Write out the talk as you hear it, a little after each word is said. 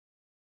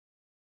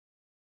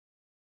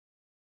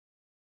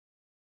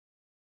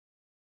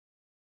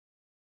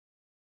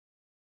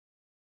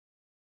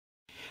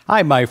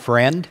Hi, my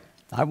friend.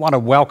 I want to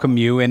welcome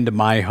you into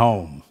my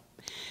home.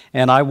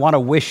 And I want to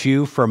wish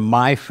you, from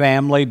my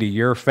family to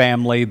your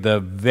family, the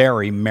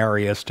very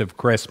merriest of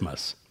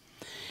Christmas.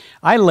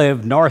 I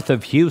live north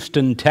of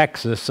Houston,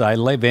 Texas. I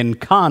live in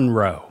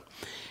Conroe.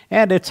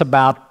 And it's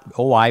about,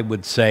 I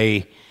would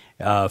say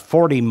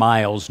 40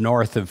 miles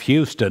north of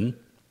Houston.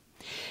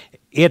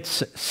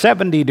 It's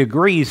 70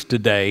 degrees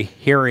today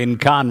here in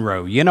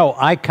Conroe. You know,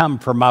 I come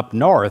from up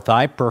north.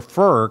 I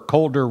prefer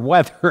colder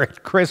weather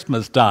at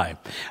Christmas time,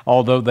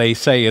 although they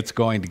say it's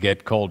going to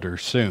get colder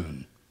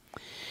soon. I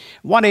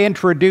want to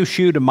introduce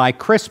you to my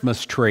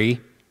Christmas tree.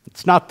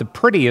 It's not the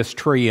prettiest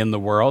tree in the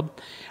world.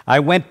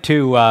 I went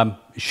to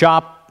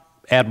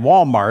shop at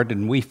Walmart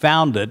and we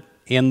found it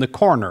in the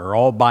corner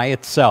all by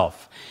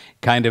itself,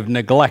 kind of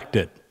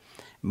neglected.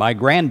 My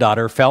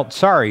granddaughter felt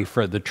sorry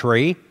for the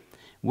tree.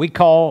 We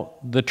call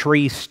the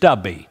tree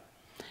Stubby.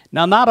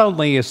 Now, not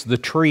only is the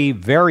tree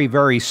very,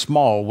 very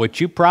small, which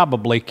you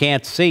probably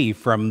can't see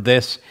from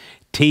this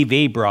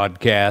TV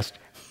broadcast,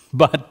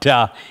 but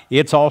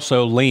it's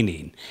also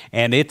leaning,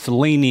 and it's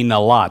leaning a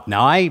lot.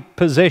 Now, I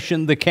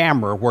positioned the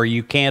camera where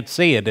you can't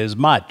see it as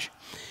much.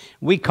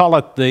 We call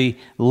it the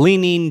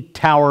Leaning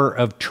Tower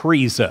of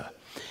Teresa.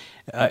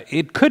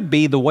 It could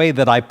be the way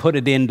that I put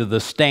it into the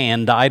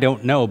stand, I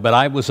don't know, but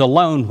I was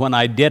alone when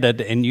I did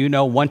it, and you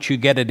know, once you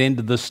get it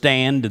into the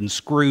stand and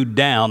screwed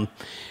down,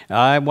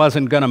 I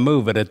wasn't going to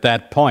move it at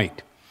that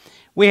point.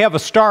 We have a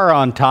star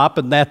on top,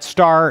 and that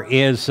star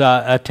is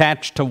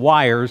attached to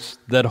wires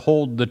that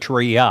hold the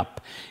tree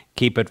up,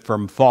 keep it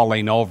from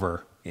falling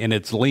over in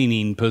its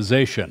leaning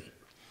position.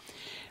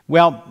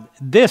 Well,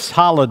 this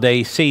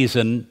holiday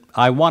season,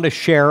 I want to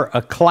share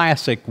a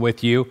classic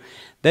with you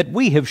that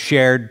we have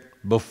shared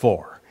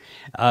before.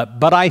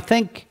 But I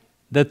think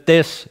that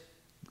this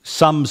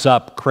sums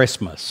up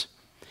Christmas.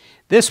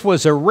 This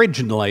was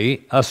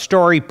originally a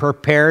story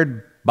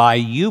prepared by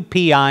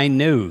UPI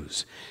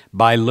News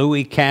by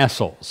Louis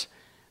Castles,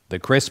 the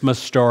Christmas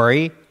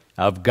story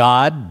of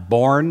God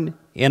born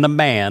in a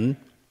man.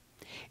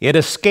 It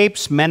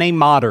escapes many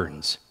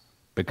moderns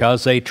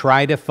because they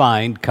try to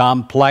find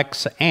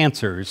complex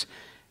answers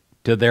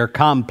to their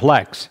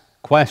complex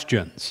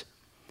questions.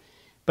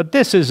 But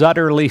this is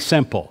utterly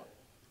simple.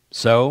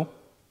 So,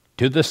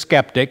 to the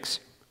skeptics,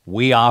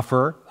 we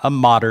offer a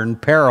modern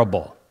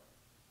parable.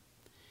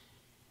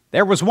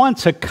 There was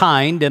once a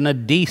kind and a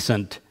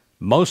decent,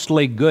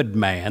 mostly good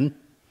man.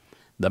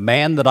 The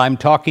man that I'm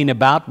talking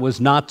about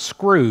was not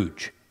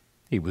Scrooge.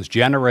 He was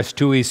generous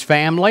to his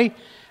family,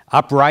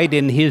 upright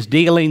in his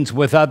dealings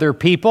with other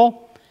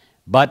people,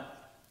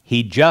 but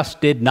he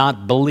just did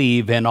not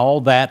believe in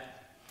all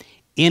that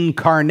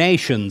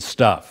incarnation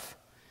stuff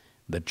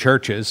the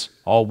churches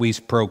always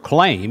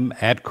proclaim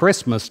at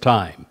Christmas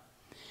time.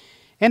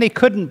 And he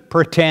couldn't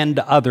pretend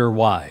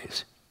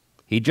otherwise.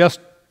 He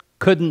just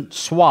couldn't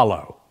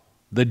swallow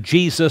the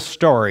Jesus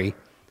story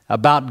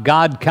about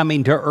God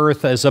coming to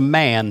earth as a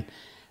man,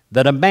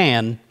 that a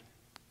man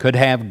could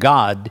have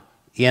God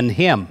in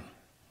him.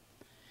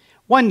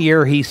 One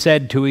year he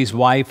said to his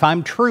wife,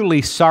 "I'm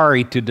truly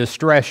sorry to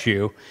distress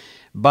you,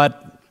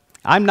 but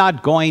I'm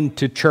not going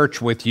to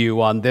church with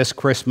you on this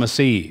Christmas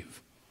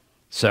Eve."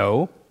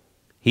 So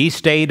he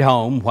stayed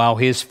home while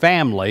his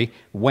family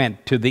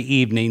went to the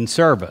evening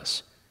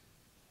service.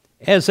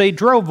 As they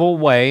drove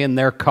away in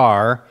their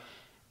car,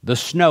 the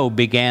snow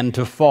began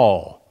to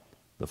fall.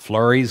 The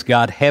flurries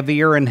got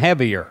heavier and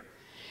heavier,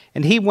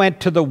 and he went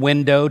to the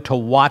window to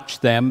watch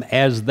them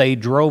as they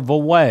drove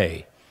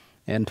away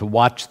and to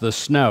watch the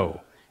snow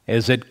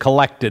as it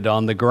collected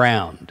on the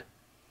ground.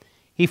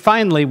 He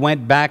finally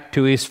went back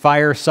to his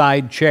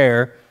fireside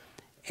chair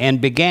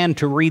and began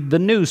to read the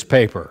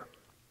newspaper.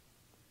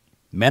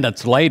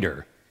 Minutes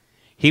later,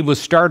 he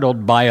was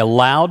startled by a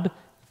loud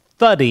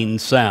thudding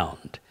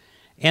sound,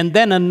 and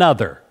then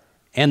another,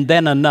 and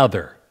then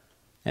another.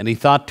 And he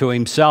thought to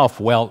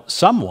himself, well,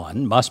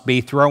 someone must be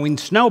throwing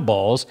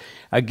snowballs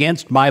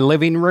against my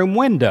living room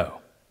window.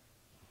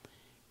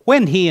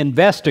 When he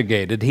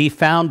investigated, he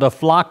found a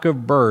flock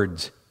of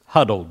birds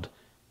huddled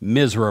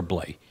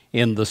miserably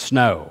in the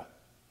snow.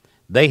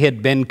 They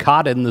had been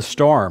caught in the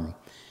storm,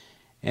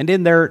 and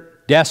in their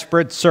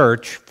desperate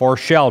search for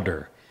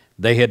shelter,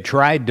 they had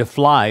tried to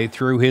fly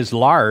through his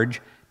large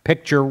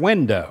picture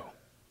window.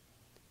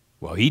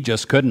 Well, he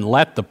just couldn't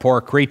let the poor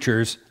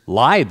creatures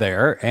lie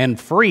there and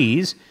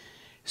freeze,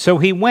 so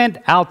he went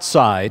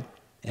outside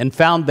and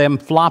found them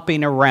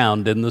flopping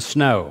around in the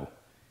snow.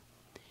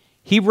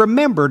 He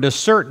remembered a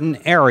certain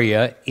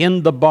area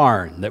in the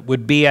barn that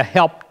would be a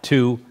help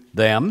to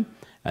them,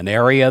 an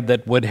area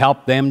that would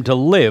help them to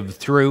live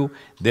through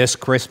this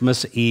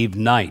Christmas Eve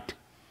night.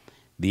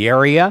 The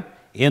area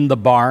in the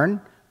barn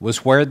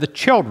was where the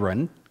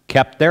children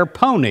kept their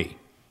pony,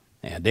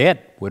 and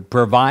it would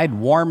provide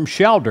warm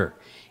shelter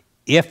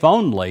if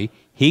only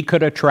he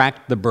could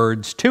attract the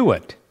birds to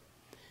it.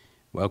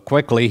 Well,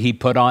 quickly he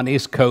put on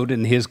his coat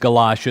and his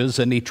galoshes,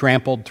 and he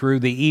trampled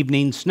through the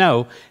evening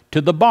snow to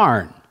the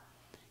barn.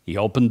 He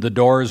opened the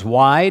doors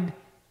wide,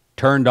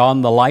 turned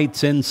on the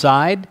lights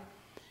inside,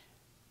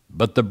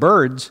 but the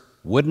birds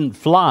wouldn't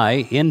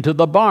fly into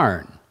the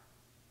barn.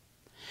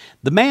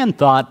 The man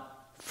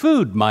thought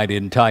food might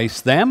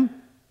entice them,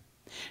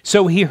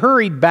 so he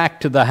hurried back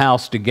to the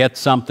house to get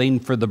something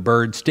for the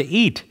birds to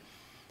eat.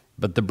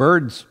 But the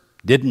birds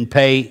didn't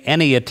pay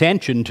any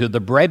attention to the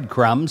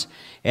breadcrumbs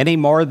any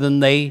more than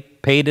they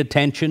paid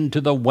attention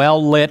to the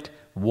well-lit,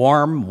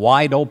 warm,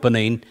 wide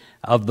opening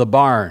of the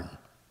barn.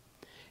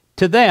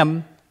 To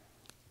them,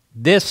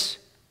 this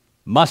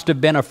must have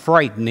been a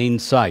frightening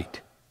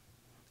sight,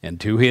 and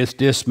to his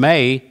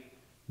dismay,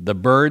 the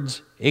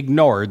birds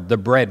ignored the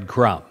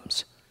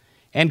breadcrumbs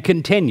and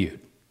continued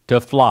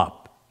to flop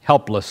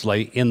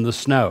helplessly in the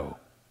snow.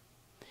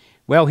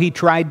 Well, he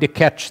tried to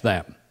catch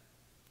them.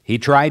 He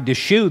tried to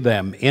shoo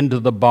them into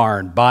the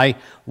barn by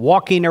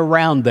walking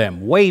around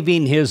them,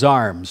 waving his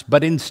arms,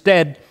 but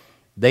instead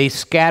they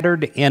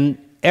scattered in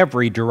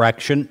every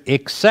direction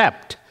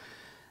except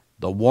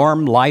the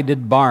warm,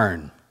 lighted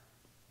barn.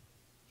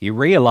 He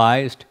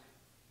realized,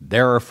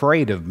 they're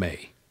afraid of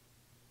me.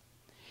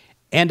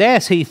 And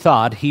as he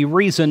thought, he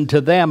reasoned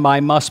to them,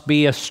 I must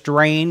be a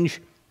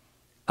strange,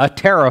 a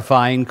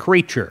terrifying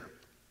creature.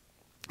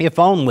 If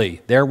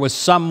only there was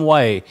some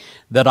way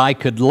that I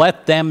could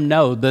let them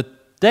know that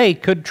they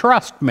could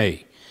trust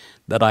me,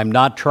 that I'm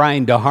not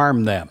trying to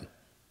harm them,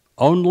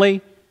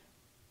 only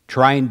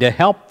trying to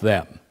help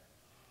them.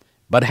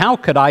 But how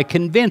could I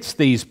convince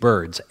these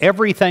birds?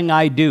 Everything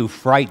I do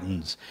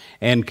frightens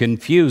and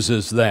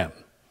confuses them.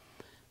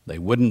 They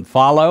wouldn't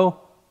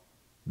follow,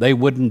 they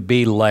wouldn't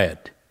be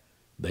led.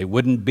 They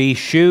wouldn't be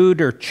shooed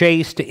or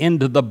chased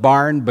into the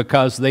barn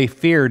because they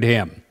feared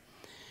him.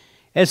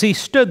 As he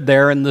stood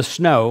there in the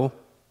snow,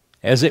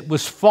 as it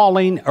was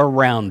falling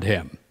around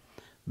him,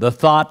 the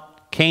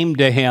thought came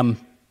to him,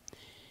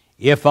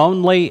 if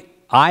only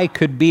I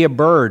could be a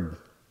bird,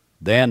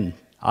 then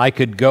I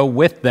could go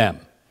with them,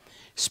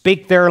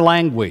 speak their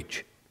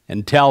language,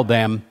 and tell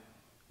them,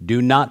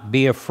 do not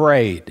be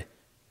afraid.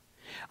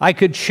 I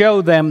could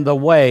show them the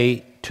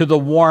way to the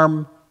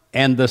warm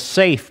and the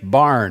safe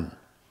barn,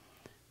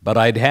 but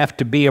I'd have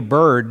to be a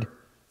bird.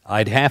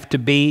 I'd have to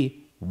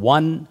be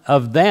one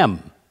of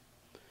them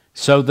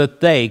so that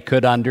they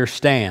could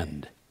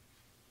understand.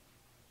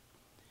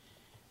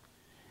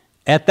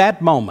 At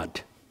that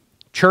moment,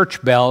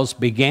 church bells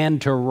began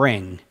to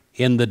ring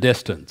in the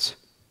distance.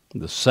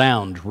 The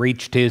sound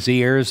reached his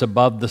ears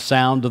above the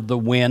sound of the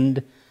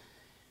wind,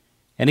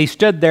 and he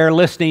stood there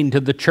listening to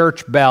the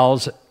church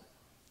bells,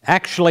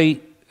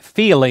 actually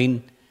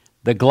feeling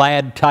the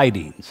glad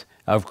tidings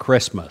of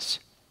Christmas.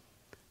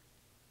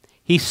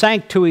 He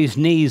sank to his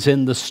knees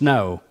in the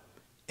snow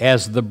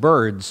as the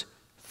birds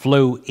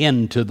flew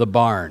into the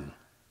barn.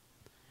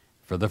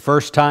 For the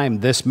first time,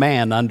 this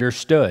man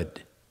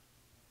understood.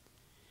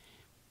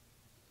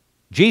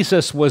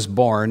 Jesus was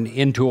born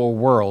into a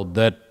world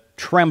that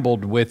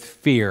trembled with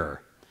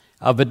fear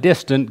of a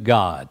distant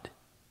God,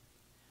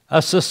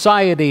 a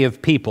society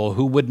of people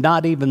who would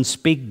not even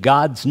speak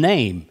God's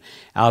name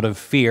out of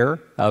fear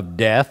of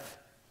death.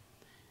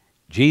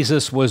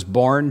 Jesus was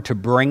born to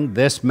bring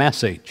this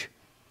message.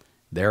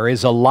 There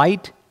is a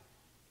light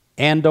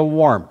and a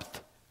warmth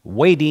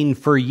waiting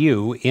for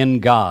you in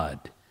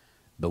God.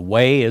 The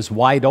way is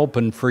wide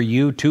open for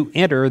you to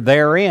enter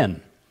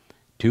therein,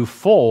 to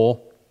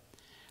full,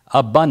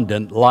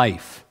 abundant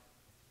life.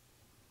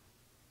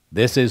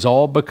 This is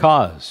all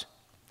because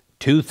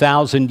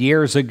 2,000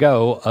 years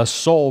ago, a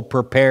soul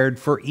prepared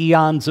for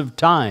eons of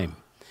time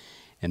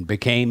and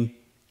became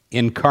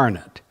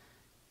incarnate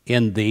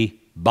in the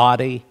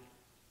body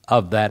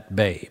of that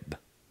babe.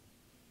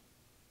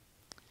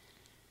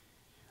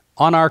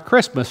 On our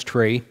Christmas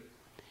tree,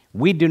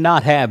 we do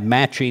not have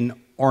matching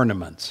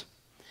ornaments.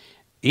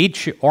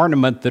 Each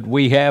ornament that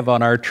we have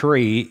on our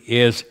tree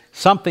is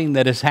something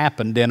that has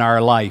happened in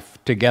our life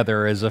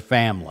together as a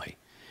family.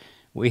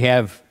 We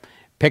have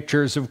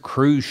pictures of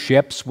cruise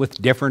ships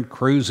with different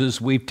cruises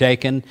we've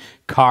taken,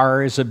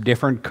 cars of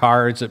different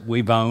cars that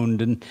we've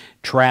owned and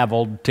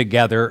traveled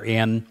together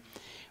in.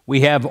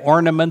 We have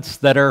ornaments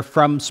that are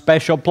from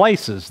special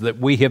places that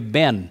we have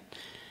been.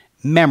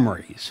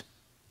 Memories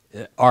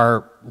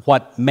are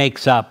what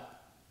makes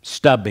up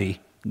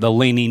Stubby, the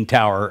Leaning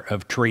Tower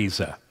of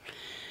Treza.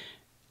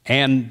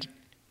 And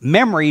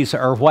memories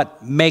are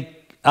what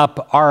make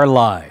up our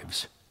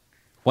lives.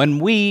 When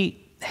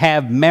we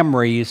have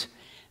memories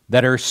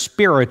that are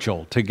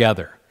spiritual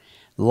together,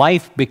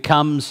 life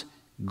becomes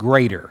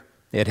greater.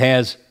 It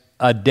has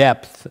a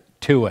depth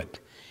to it.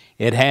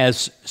 It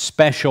has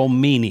special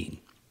meaning.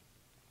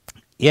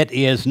 It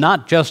is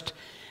not just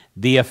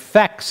the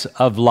effects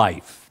of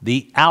life,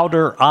 the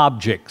outer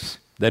objects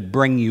that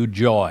bring you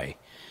joy.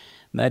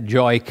 That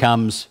joy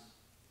comes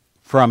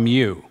from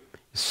you,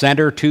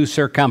 center to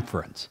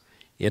circumference.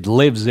 It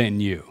lives in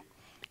you.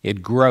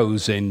 It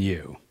grows in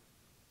you.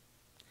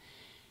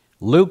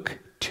 Luke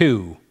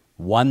 2,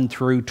 1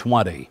 through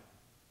 20.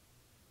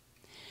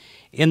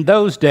 In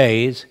those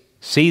days,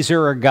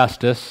 Caesar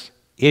Augustus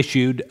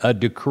issued a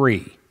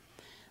decree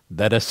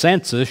that a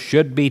census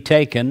should be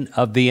taken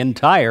of the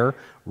entire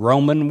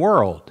Roman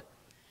world.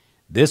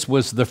 This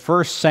was the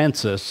first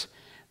census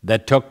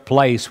that took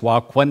place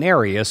while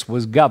Quirinius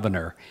was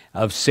governor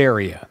of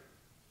Syria.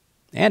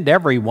 And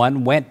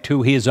everyone went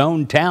to his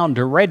own town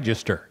to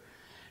register.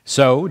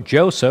 So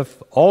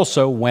Joseph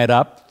also went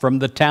up from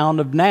the town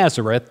of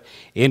Nazareth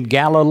in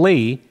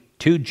Galilee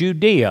to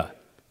Judea,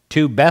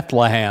 to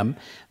Bethlehem,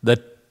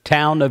 the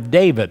town of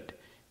David,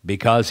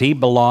 because he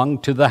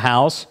belonged to the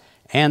house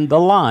and the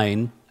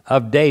line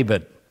of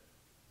David.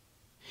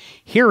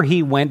 Here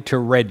he went to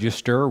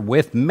register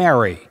with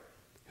Mary,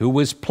 who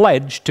was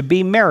pledged to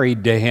be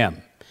married to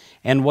him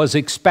and was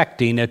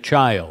expecting a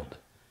child.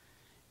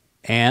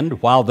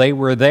 And while they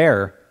were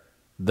there,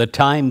 the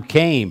time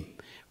came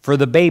for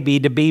the baby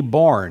to be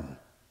born.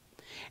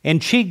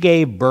 And she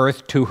gave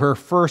birth to her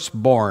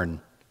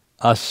firstborn,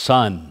 a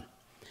son,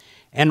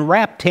 and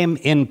wrapped him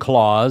in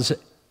cloths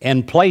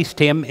and placed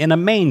him in a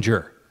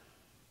manger,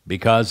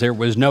 because there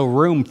was no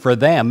room for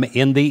them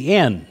in the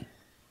inn.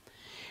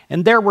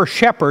 And there were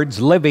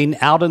shepherds living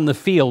out in the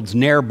fields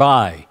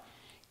nearby,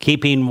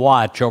 keeping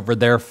watch over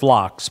their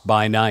flocks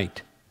by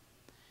night.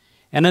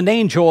 And an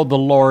angel of the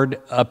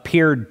Lord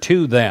appeared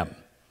to them,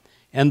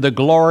 and the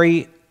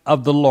glory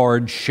of the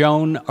Lord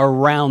shone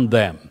around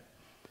them,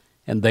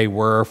 and they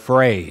were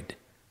afraid.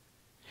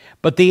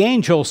 But the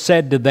angel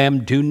said to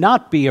them, "Do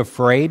not be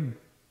afraid,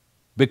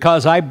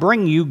 because I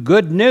bring you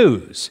good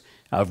news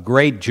of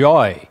great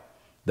joy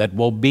that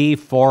will be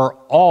for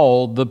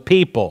all the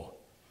people.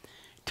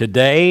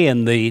 Today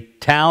in the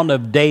town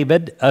of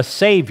David a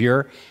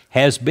Savior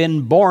has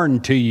been born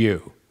to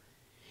you.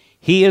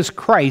 He is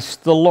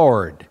Christ the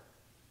Lord.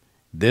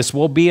 This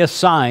will be a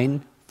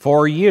sign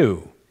for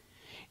you.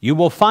 You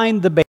will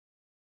find the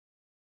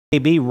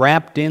baby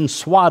wrapped in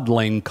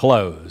swaddling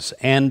clothes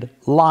and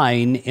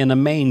lying in a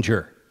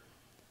manger."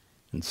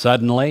 And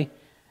suddenly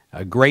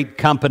a great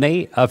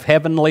company of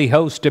heavenly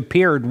hosts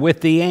appeared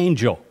with the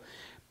angel,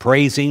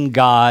 praising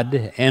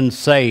God and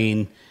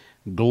saying,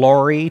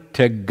 "Glory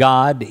to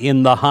God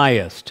in the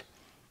highest,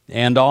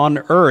 and on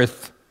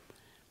earth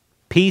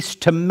peace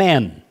to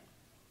men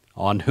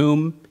on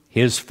whom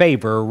his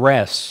favor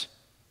rests."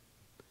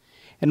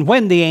 And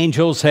when the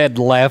angels had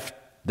left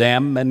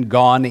them and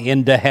gone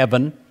into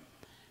heaven,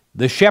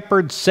 the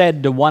shepherds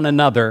said to one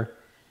another,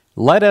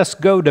 "Let us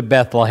go to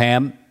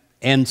Bethlehem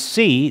and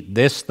see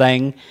this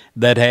thing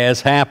that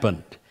has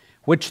happened,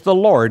 which the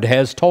Lord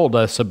has told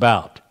us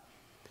about."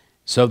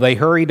 So they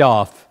hurried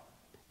off,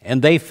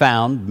 and they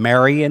found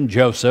Mary and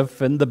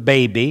Joseph and the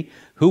baby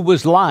who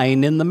was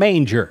lying in the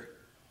manger.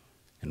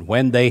 And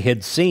when they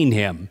had seen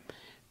him,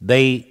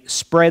 they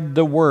spread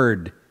the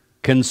word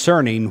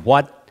concerning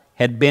what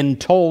had been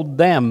told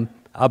them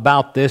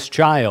about this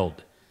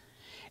child.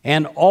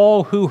 And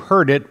all who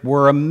heard it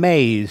were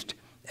amazed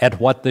at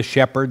what the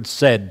shepherds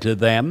said to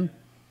them.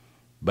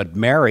 But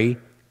Mary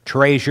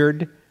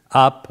treasured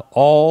up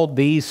all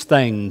these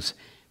things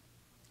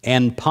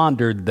and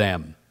pondered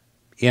them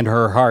in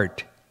her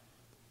heart.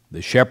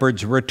 The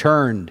shepherds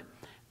returned,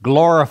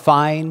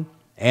 glorifying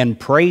and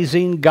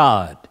praising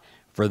God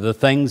for the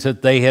things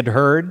that they had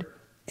heard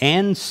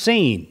and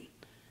seen,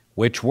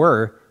 which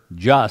were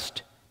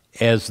just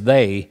as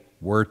they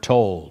were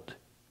told.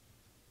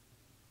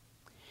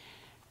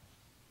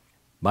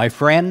 My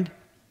friend,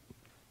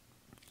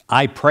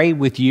 I pray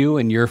with you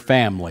and your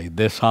family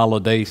this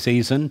holiday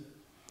season.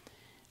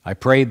 I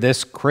pray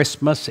this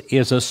Christmas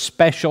is a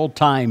special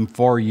time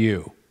for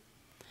you.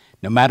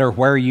 No matter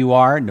where you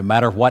are, no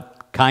matter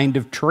what kind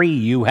of tree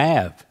you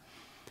have,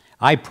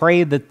 I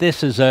pray that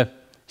this is a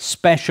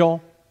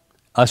special,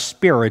 a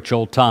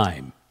spiritual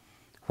time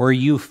where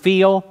you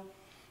feel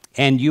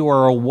and you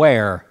are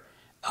aware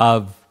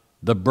of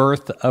the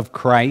birth of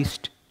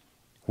Christ,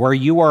 where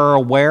you are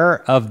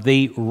aware of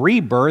the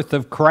rebirth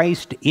of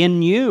Christ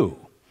in you,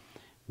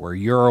 where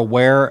you're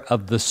aware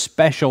of the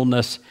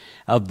specialness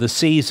of the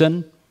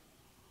season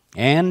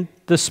and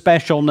the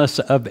specialness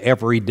of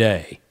every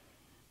day.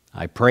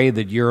 I pray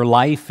that your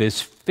life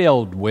is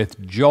filled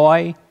with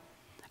joy.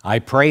 I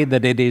pray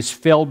that it is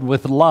filled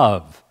with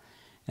love.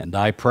 And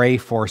I pray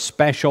for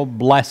special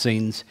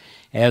blessings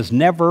as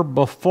never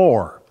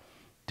before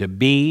to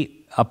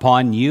be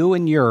upon you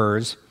and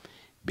yours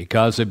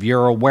because of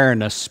your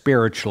awareness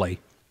spiritually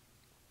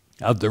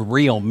of the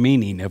real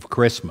meaning of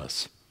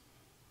Christmas.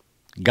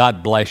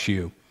 God bless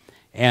you.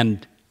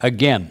 And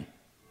again,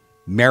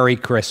 Merry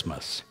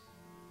Christmas.